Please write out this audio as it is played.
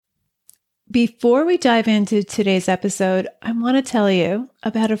Before we dive into today's episode, I want to tell you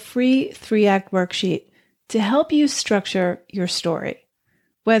about a free 3-act worksheet to help you structure your story.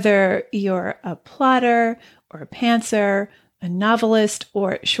 Whether you're a plotter or a pantser, a novelist,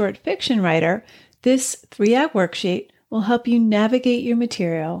 or short fiction writer, this 3-act worksheet will help you navigate your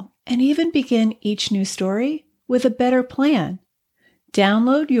material and even begin each new story with a better plan.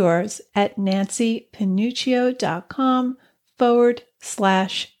 Download yours at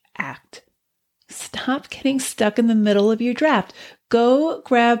nancypanuccio.com/act. Stop getting stuck in the middle of your draft. Go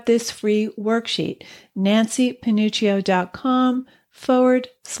grab this free worksheet,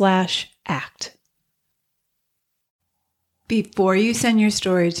 nancypanuccio.com/act. Before you send your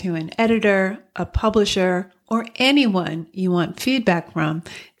story to an editor, a publisher, or anyone you want feedback from,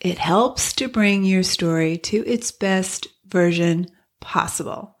 it helps to bring your story to its best version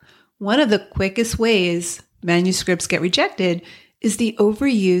possible. One of the quickest ways manuscripts get rejected is the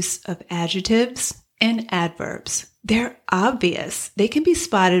overuse of adjectives and adverbs. They're obvious. They can be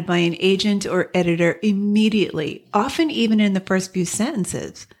spotted by an agent or editor immediately, often even in the first few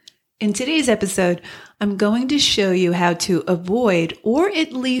sentences. In today's episode, I'm going to show you how to avoid or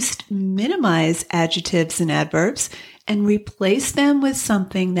at least minimize adjectives and adverbs and replace them with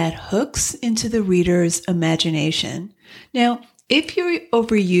something that hooks into the reader's imagination. Now, if you're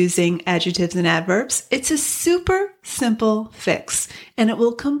overusing adjectives and adverbs, it's a super simple fix, and it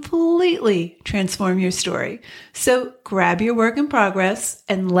will completely transform your story. So grab your work in progress,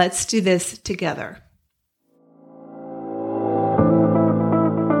 and let's do this together.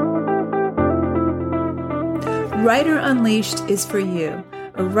 Writer Unleashed is for you,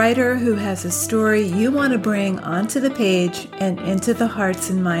 a writer who has a story you want to bring onto the page and into the hearts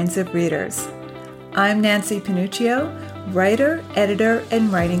and minds of readers. I'm Nancy Panuccio, writer, editor,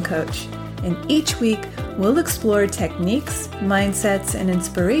 and writing coach. And each week, we'll explore techniques, mindsets, and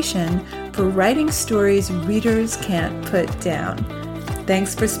inspiration for writing stories readers can't put down.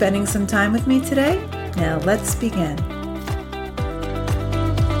 Thanks for spending some time with me today. Now let's begin.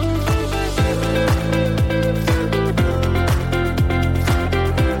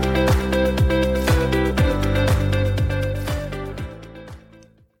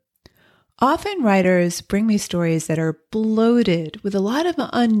 Often writers bring me stories that are bloated with a lot of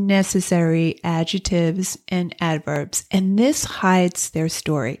unnecessary adjectives and adverbs, and this hides their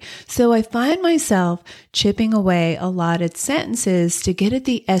story. So I find myself chipping away a lot at sentences to get at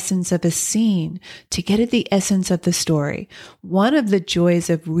the essence of a scene, to get at the essence of the story. One of the joys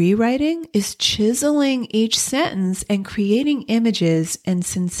of rewriting is chiseling each sentence and creating images and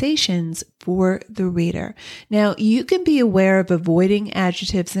sensations for the reader. Now, you can be aware of avoiding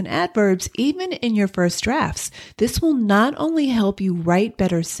adjectives and adverbs even in your first drafts. This will not only help you write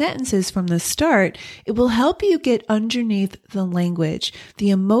better sentences from the start, it will help you get underneath the language,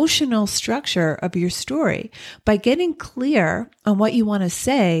 the emotional structure of your story. By getting clear on what you want to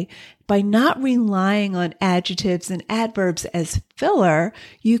say, by not relying on adjectives and adverbs as filler,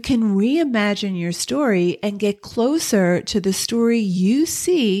 you can reimagine your story and get closer to the story you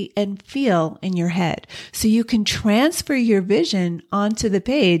see and feel in your head. So you can transfer your vision onto the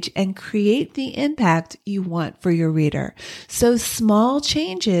page and create the impact you want for your reader. So small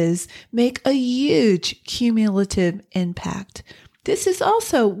changes make a huge cumulative impact. This is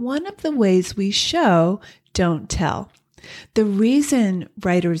also one of the ways we show, don't tell. The reason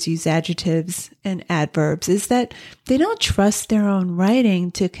writers use adjectives and adverbs is that they don't trust their own writing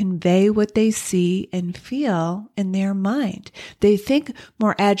to convey what they see and feel in their mind. They think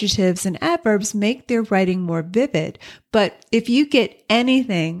more adjectives and adverbs make their writing more vivid. But if you get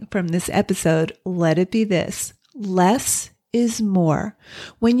anything from this episode, let it be this: less is more.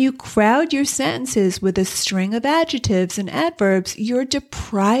 When you crowd your sentences with a string of adjectives and adverbs, you're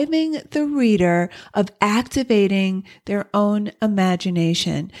depriving the reader of activating their own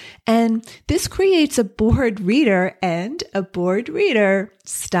imagination. And this creates a bored reader, and a bored reader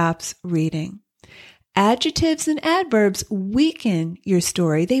stops reading. Adjectives and adverbs weaken your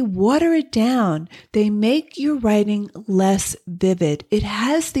story. They water it down. They make your writing less vivid. It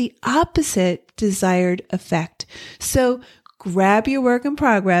has the opposite desired effect. So grab your work in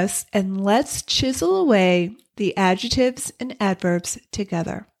progress and let's chisel away the adjectives and adverbs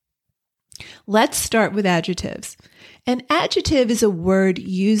together. Let's start with adjectives. An adjective is a word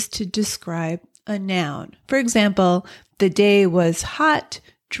used to describe a noun. For example, the day was hot,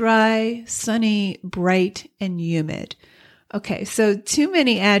 dry, sunny, bright, and humid. Okay, so too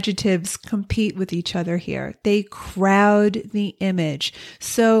many adjectives compete with each other here. They crowd the image.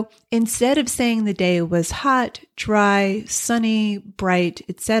 So instead of saying the day was hot, dry, sunny, bright,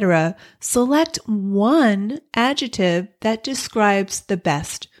 etc., select one adjective that describes the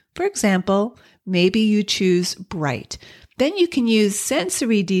best For example, maybe you choose bright. Then you can use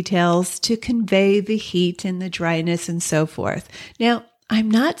sensory details to convey the heat and the dryness and so forth. Now, I'm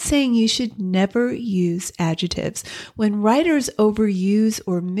not saying you should never use adjectives. When writers overuse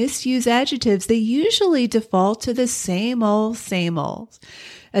or misuse adjectives, they usually default to the same old, same old.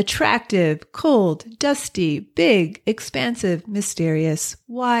 Attractive, cold, dusty, big, expansive, mysterious,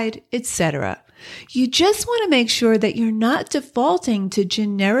 wide, etc. You just want to make sure that you're not defaulting to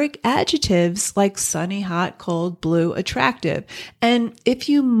generic adjectives like sunny, hot, cold, blue, attractive. And if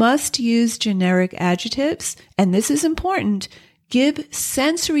you must use generic adjectives, and this is important, give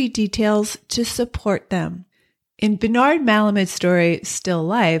sensory details to support them. In Bernard Malamute's story, Still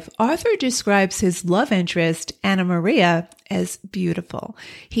Life, Arthur describes his love interest, Anna Maria, as beautiful.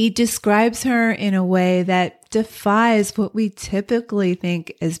 He describes her in a way that defies what we typically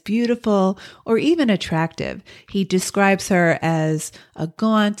think as beautiful or even attractive. He describes her as a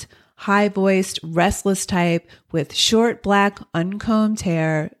gaunt, high-voiced, restless type with short black uncombed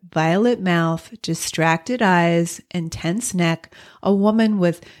hair, violet mouth, distracted eyes, and tense neck, a woman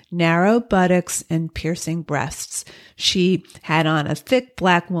with narrow buttocks and piercing breasts. She had on a thick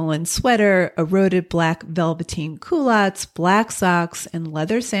black woolen sweater, eroded black velveteen culottes, black socks, and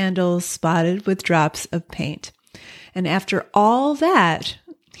leather sandals spotted with drops of paint. And after all that,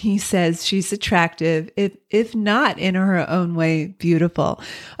 he says she's attractive, if not in her own way, beautiful.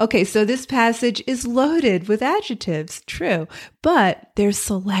 Okay, so this passage is loaded with adjectives, true, but they're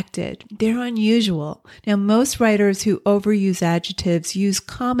selected. They're unusual. Now, most writers who overuse adjectives use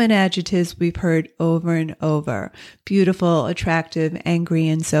common adjectives we've heard over and over. Beautiful, attractive, angry,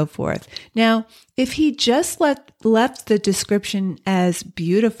 and so forth. Now, if he just left the description as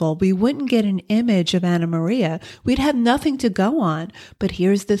beautiful, we wouldn't get an image of Anna Maria. We'd have nothing to go on. But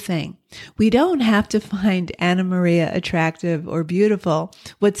here's the thing. We don't have to find Anna Maria attractive or beautiful.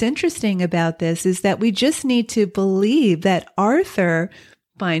 What's interesting about this is that we just need to believe that Arthur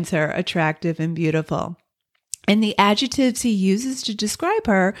finds her attractive and beautiful. And the adjectives he uses to describe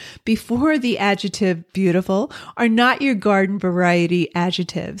her before the adjective beautiful are not your garden variety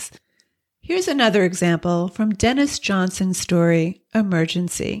adjectives. Here's another example from Dennis Johnson's story,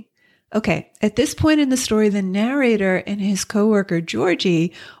 Emergency. Okay, at this point in the story, the narrator and his coworker,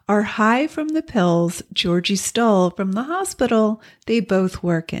 Georgie, are high from the pills Georgie stole from the hospital they both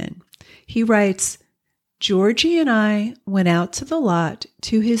work in. He writes, Georgie and I went out to the lot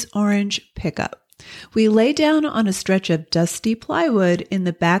to his orange pickup. We lay down on a stretch of dusty plywood in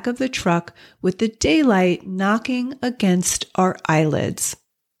the back of the truck with the daylight knocking against our eyelids.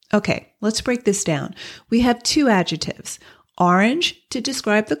 Okay, let's break this down. We have two adjectives, orange to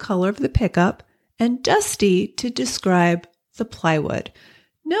describe the color of the pickup and dusty to describe the plywood.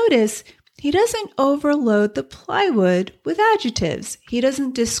 Notice he doesn't overload the plywood with adjectives. He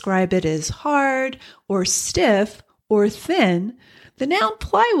doesn't describe it as hard or stiff or thin. The noun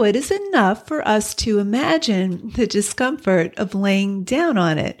plywood is enough for us to imagine the discomfort of laying down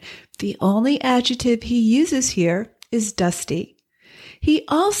on it. The only adjective he uses here is dusty. He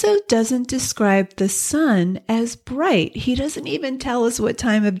also doesn't describe the sun as bright. He doesn't even tell us what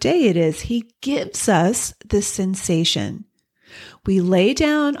time of day it is. He gives us the sensation. We lay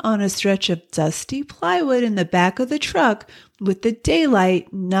down on a stretch of dusty plywood in the back of the truck with the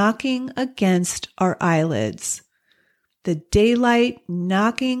daylight knocking against our eyelids. The daylight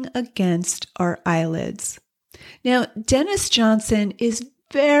knocking against our eyelids. Now, Dennis Johnson is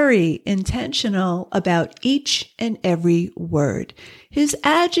very intentional about each and every word. His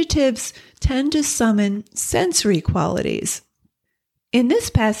adjectives tend to summon sensory qualities. In this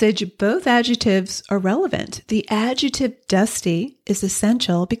passage, both adjectives are relevant. The adjective dusty is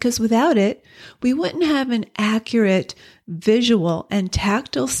essential because without it, we wouldn't have an accurate visual and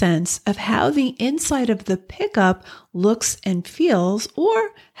tactile sense of how the inside of the pickup looks and feels,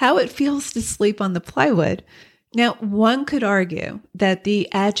 or how it feels to sleep on the plywood. Now, one could argue that the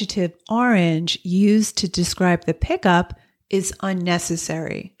adjective orange used to describe the pickup is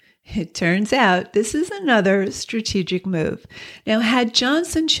unnecessary. It turns out this is another strategic move. Now, had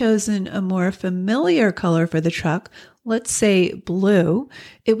Johnson chosen a more familiar color for the truck, let's say blue,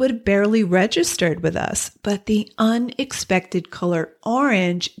 it would have barely registered with us. But the unexpected color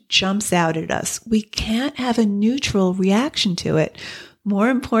orange jumps out at us. We can't have a neutral reaction to it. More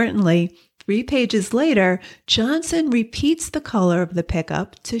importantly, 3 pages later, Johnson repeats the color of the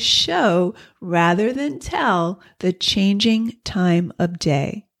pickup to show rather than tell the changing time of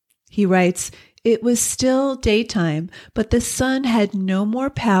day. He writes, "It was still daytime, but the sun had no more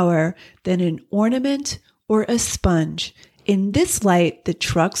power than an ornament or a sponge. In this light, the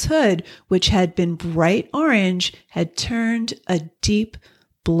truck's hood, which had been bright orange, had turned a deep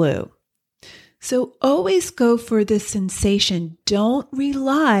blue. So always go for the sensation. Don't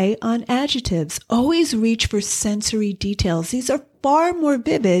rely on adjectives. Always reach for sensory details. These are far more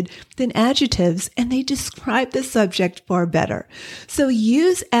vivid than adjectives, and they describe the subject far better. So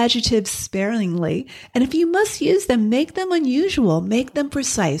use adjectives sparingly, and if you must use them, make them unusual, make them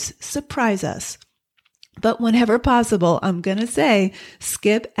precise, surprise us. But whenever possible, I'm going to say,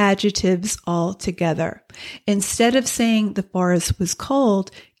 skip adjectives altogether. Instead of saying the forest was cold,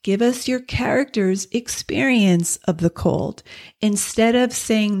 give us your character's experience of the cold. Instead of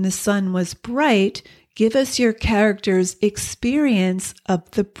saying the sun was bright, give us your character's experience of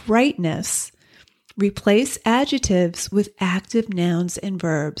the brightness. Replace adjectives with active nouns and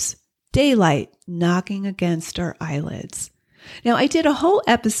verbs. Daylight knocking against our eyelids. Now, I did a whole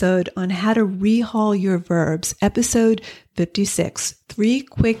episode on how to rehaul your verbs, episode 56, 3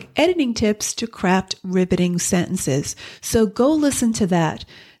 quick editing tips to craft riveting sentences. So go listen to that.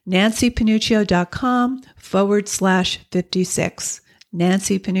 nancypanuccio.com/56.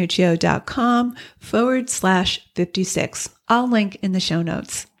 nancypanuccio.com/56. I'll link in the show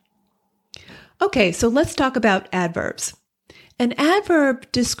notes. Okay, so let's talk about adverbs. An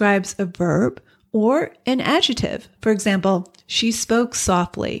adverb describes a verb or an adjective. For example, she spoke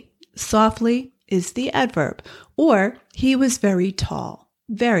softly. Softly is the adverb. Or he was very tall.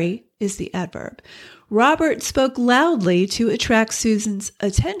 Very is the adverb. Robert spoke loudly to attract Susan's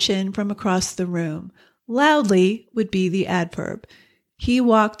attention from across the room. Loudly would be the adverb. He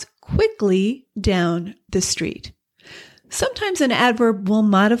walked quickly down the street. Sometimes an adverb will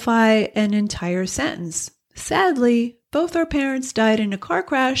modify an entire sentence. Sadly, both our parents died in a car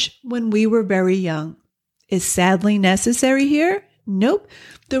crash when we were very young. Is sadly necessary here? Nope.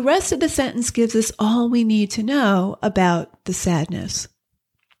 The rest of the sentence gives us all we need to know about the sadness.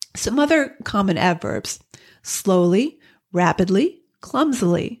 Some other common adverbs: slowly, rapidly,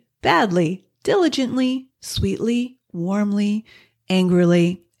 clumsily, badly, diligently, sweetly, warmly,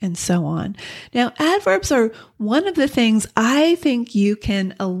 angrily, and so on. Now, adverbs are one of the things I think you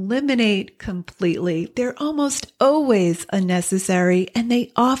can eliminate completely. They're almost always unnecessary, and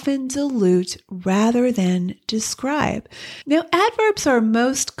they often dilute rather than describe. Now, adverbs are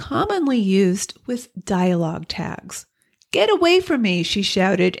most commonly used with dialogue tags. "Get away from me," she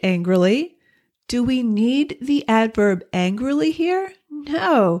shouted angrily. Do we need the adverb angrily here?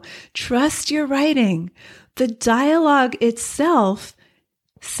 No. Trust your writing. The dialogue itself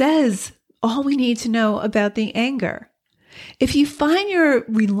says all we need to know about the anger. If you find you're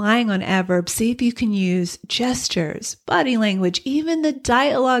relying on adverbs, see if you can use gestures, body language, even the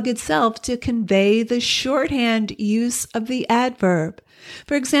dialogue itself to convey the shorthand use of the adverb.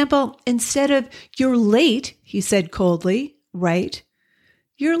 For example, instead of "You're late," he said coldly, write,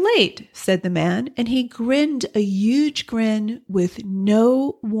 "You're late," said the man, and he grinned a huge grin with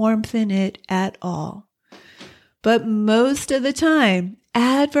no warmth in it at all. But most of the time,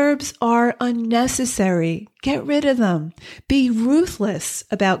 adverbs are unnecessary. Get rid of them. Be ruthless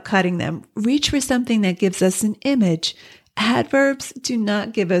about cutting them. Reach for something that gives us an image. Adverbs do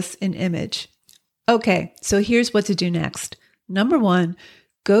not give us an image. Okay, so here's what to do next. Number 1,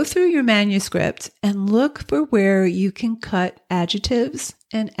 go through your manuscript and look for where you can cut adjectives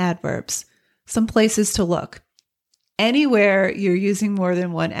and adverbs. Some places to look. Anywhere you're using more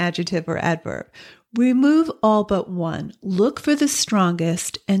than one adjective or adverb. Remove all but one. Look for the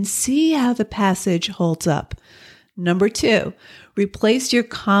strongest and see how the passage holds up. Number 2, replace your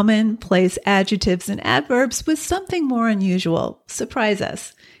commonplace adjectives and adverbs with something more unusual. Surprise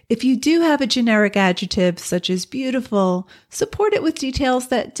us. If you do have a generic adjective such as beautiful, support it with details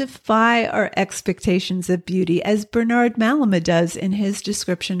that defy our expectations of beauty, as Bernard Malamud does in his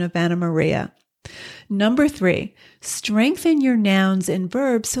description of Anna Maria. Number 3, strengthen your nouns and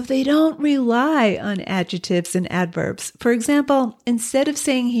verbs so they don't rely on adjectives and adverbs. For example, instead of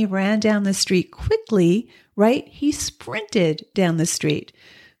saying he ran down the street quickly, write he sprinted down the street.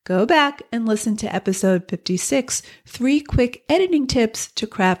 Go back and listen to episode 56, 3 quick editing tips to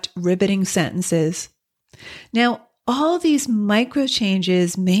craft riveting sentences. Now, all these micro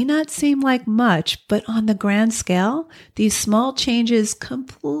changes may not seem like much, but on the grand scale, these small changes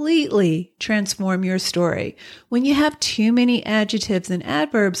completely transform your story. When you have too many adjectives and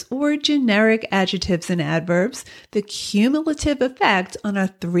adverbs or generic adjectives and adverbs, the cumulative effect on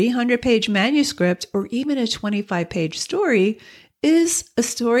a 300-page manuscript or even a 25-page story is a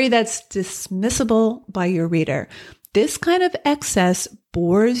story that's dismissible by your reader. This kind of excess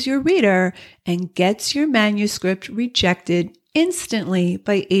bores your reader and gets your manuscript rejected instantly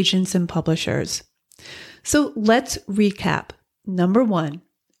by agents and publishers. So let's recap. Number 1,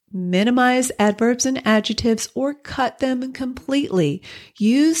 Minimize adverbs and adjectives or cut them completely.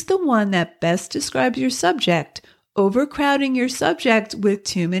 Use the one that best describes your subject. Overcrowding your subject with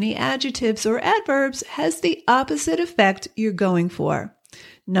too many adjectives or adverbs has the opposite effect you're going for.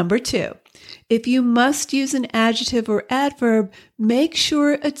 Number 2, if you must use an adjective or adverb, make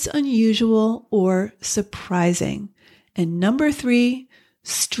sure it's unusual or surprising. And number 3,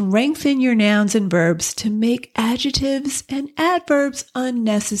 strengthen your nouns and verbs to make adjectives and adverbs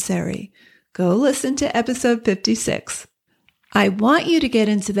unnecessary. Go listen to episode 56. I want you to get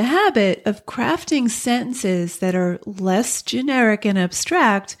into the habit of crafting sentences that are less generic and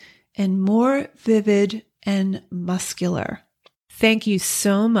abstract and more vivid and muscular. Thank you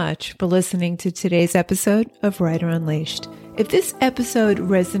so much for listening to today's episode of Writer Unleashed. If this episode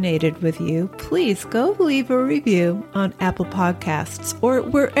resonated with you, please go leave a review on Apple Podcasts or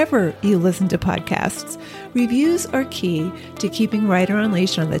wherever you listen to podcasts. Reviews are key to keeping Writer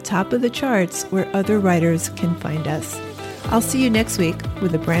Unleashed on the top of the charts where other writers can find us. I'll see you next week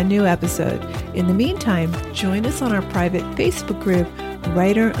with a brand new episode. In the meantime, join us on our private Facebook group,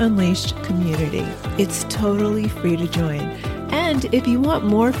 Writer Unleashed Community. It's totally free to join. And if you want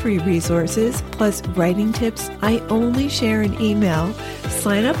more free resources plus writing tips I only share in email,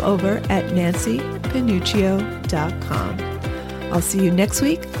 sign up over at nancypanuccio.com. I'll see you next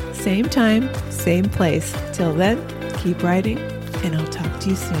week, same time, same place. Till then, keep writing, and I'll talk to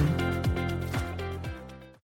you soon.